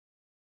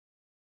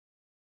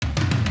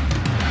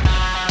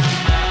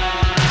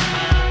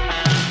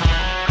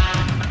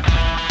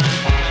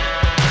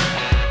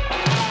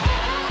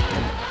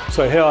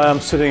So here I am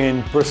sitting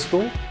in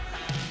Bristol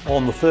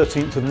on the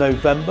 13th of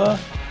November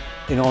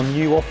in our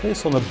new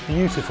office on a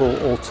beautiful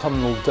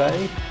autumnal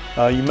day.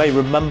 You may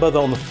remember that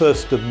on the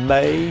 1st of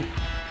May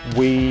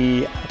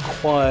we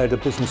acquired a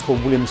business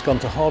called Williams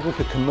Gunter Hardwick,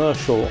 a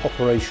commercial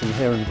operation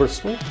here in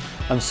Bristol,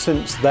 and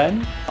since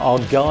then our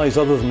guys,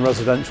 other than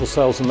residential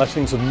sales and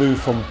lettings, have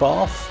moved from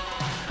Bath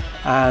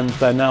and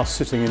they're now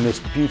sitting in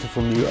this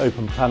beautiful new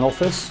open plan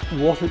office.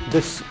 What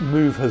this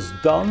move has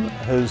done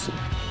has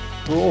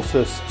brought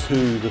us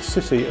to the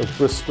city of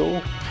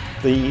Bristol,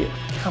 the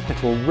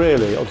capital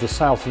really of the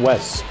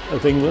southwest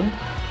of England,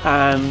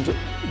 and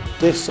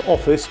this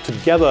office,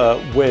 together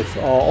with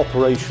our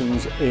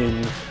operations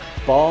in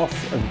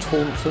Bath and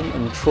Taunton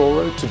and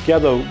Truro,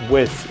 together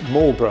with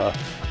Marlborough,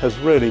 has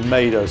really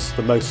made us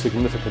the most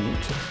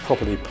significant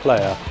property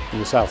player in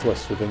the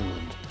southwest of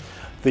England.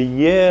 The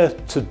year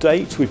to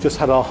date, we've just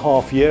had our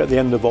half year at the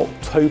end of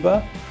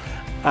October,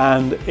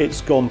 and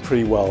it's gone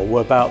pretty well.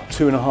 We're about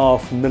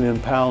 £2.5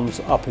 million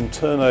up in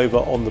turnover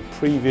on the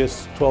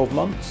previous 12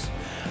 months.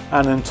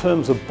 And in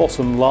terms of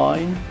bottom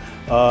line,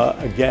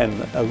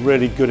 again, a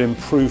really good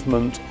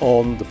improvement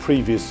on the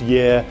previous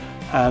year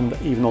and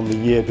even on the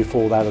year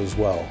before that as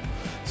well.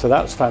 So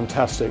that's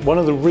fantastic. One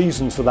of the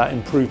reasons for that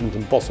improvement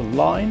in bottom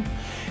line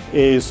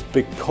is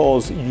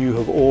because you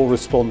have all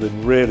responded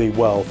really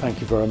well,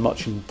 thank you very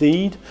much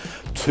indeed,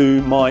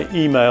 to my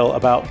email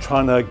about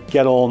trying to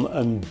get on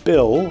and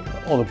bill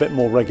on a bit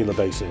more regular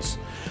basis.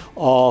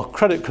 Our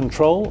credit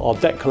control, our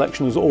debt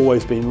collection has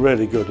always been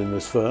really good in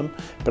this firm,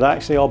 but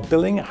actually our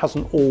billing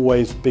hasn't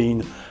always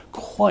been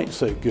quite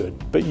so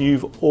good, but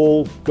you've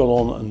all gone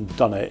on and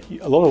done it.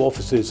 A lot of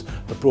offices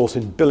have brought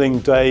in billing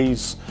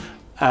days,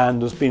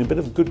 and there's been a bit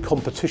of good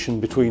competition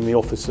between the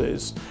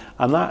offices,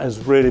 and that has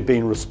really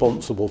been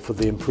responsible for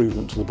the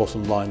improvement to the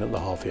bottom line at the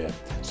half year.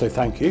 So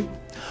thank you.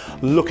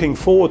 Looking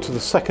forward to the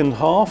second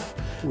half,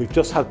 we've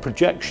just had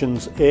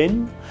projections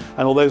in,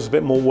 and although there's a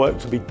bit more work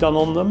to be done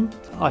on them,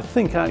 I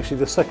think actually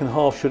the second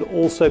half should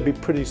also be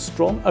pretty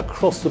strong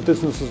across the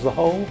business as a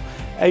whole.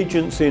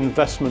 Agency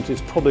investment is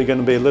probably going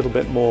to be a little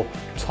bit more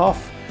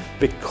tough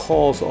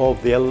because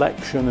of the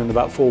election in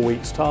about 4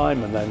 weeks'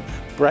 time and then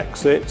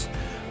Brexit.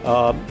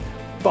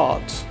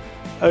 But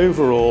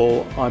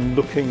overall, I'm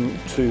looking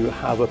to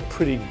have a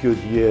pretty good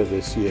year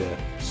this year.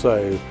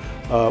 So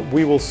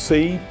we will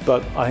see,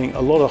 but I think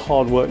a lot of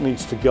hard work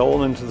needs to go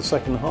on into the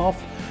second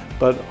half,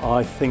 but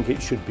I think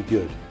it should be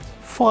good.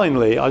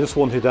 Finally, I just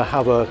wanted to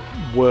have a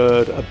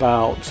word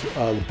about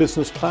the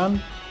business plan,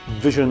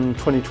 Vision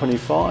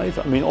 2025.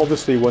 I mean,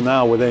 obviously we're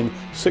now within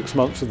 6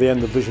 months of the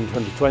end of Vision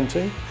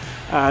 2020,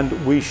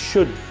 and we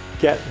should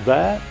get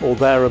there or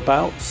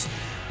thereabouts.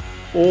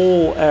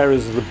 All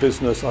areas of the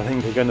business, I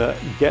think, are going to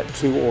get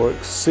to or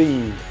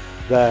exceed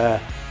their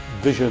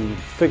vision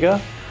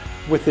figure,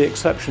 with the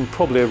exception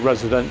probably of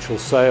residential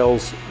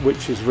sales,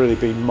 which has really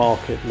been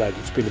market-led.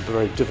 It's been a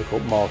very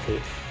difficult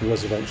market in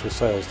residential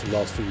sales the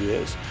last few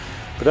years.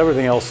 But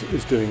everything else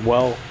is doing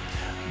well.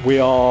 We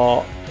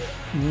are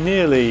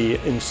nearly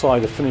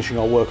inside of finishing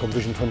our work on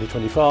Vision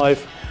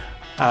 2025.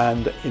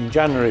 And in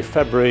January,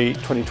 February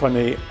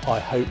 2020, I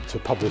hope to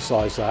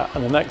publicise that.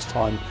 And the next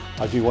time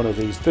I do one of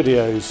these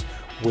videos,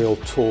 we'll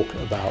talk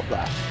about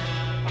that.